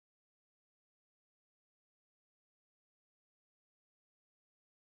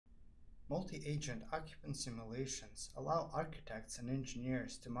Multi-agent occupant simulations allow architects and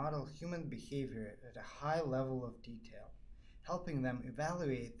engineers to model human behavior at a high level of detail, helping them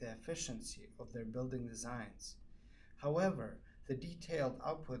evaluate the efficiency of their building designs. However, the detailed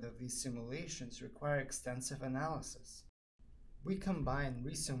output of these simulations require extensive analysis. We combine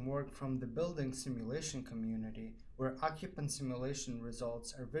recent work from the building simulation community, where occupant simulation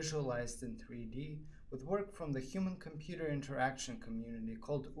results are visualized in 3D, with work from the human-computer interaction community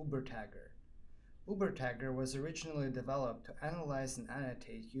called UberTagger. UberTagger was originally developed to analyze and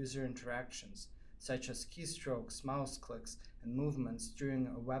annotate user interactions, such as keystrokes, mouse clicks, and movements during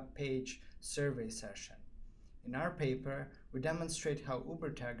a web page survey session. In our paper, we demonstrate how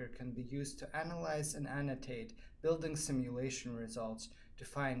UberTagger can be used to analyze and annotate building simulation results to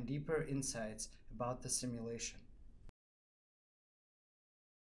find deeper insights about the simulation.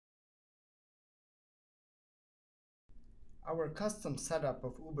 Our custom setup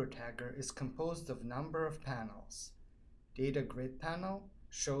of UberTagger is composed of a number of panels. Data Grid panel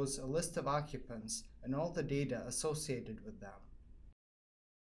shows a list of occupants and all the data associated with them.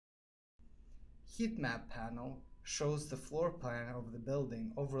 Heat Map panel shows the floor plan of the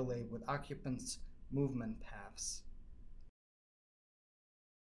building overlaid with occupants' movement paths.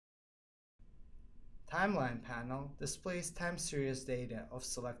 Timeline panel displays time series data of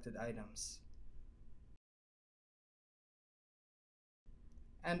selected items.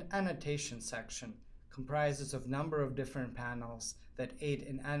 And Annotation section comprises of a number of different panels that aid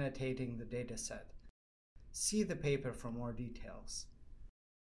in annotating the dataset. See the paper for more details.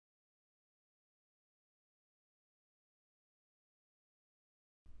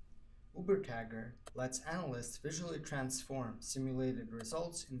 UberTagger lets analysts visually transform simulated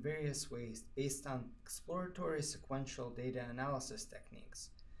results in various ways based on exploratory sequential data analysis techniques.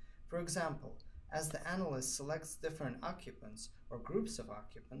 For example, as the analyst selects different occupants or groups of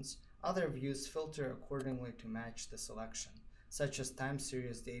occupants, other views filter accordingly to match the selection, such as time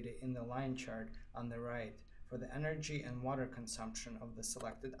series data in the line chart on the right for the energy and water consumption of the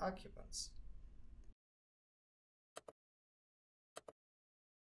selected occupants.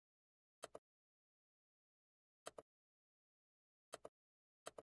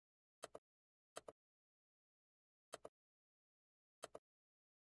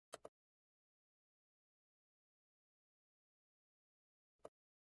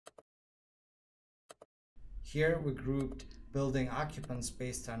 Here we grouped building occupants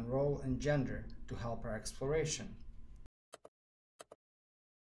based on role and gender to help our exploration.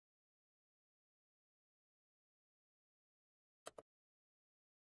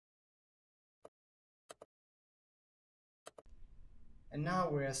 And now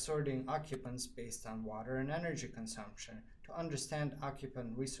we are sorting occupants based on water and energy consumption to understand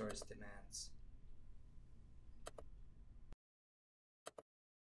occupant resource demands.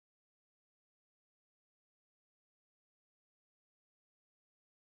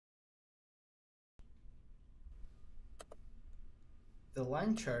 The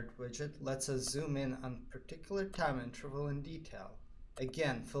line chart widget lets us zoom in on a particular time interval in detail,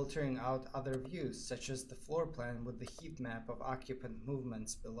 again filtering out other views such as the floor plan with the heat map of occupant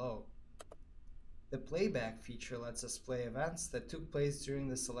movements below. The playback feature lets us play events that took place during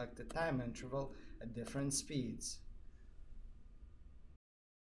the selected time interval at different speeds.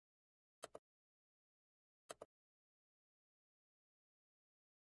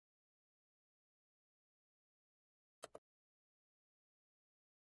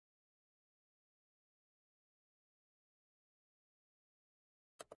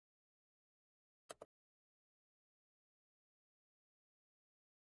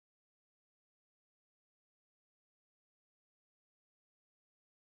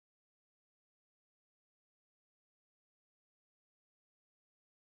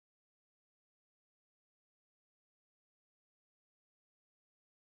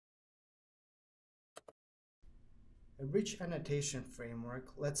 A rich annotation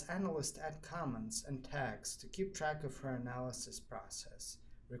framework lets analysts add comments and tags to keep track of her analysis process,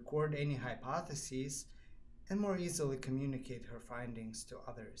 record any hypotheses, and more easily communicate her findings to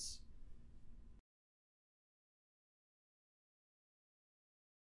others.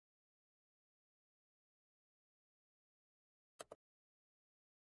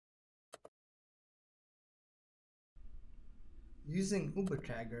 Using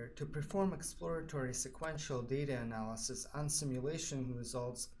UberTagger to perform exploratory sequential data analysis on simulation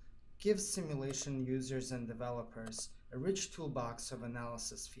results gives simulation users and developers a rich toolbox of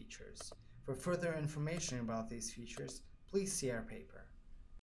analysis features. For further information about these features, please see our paper.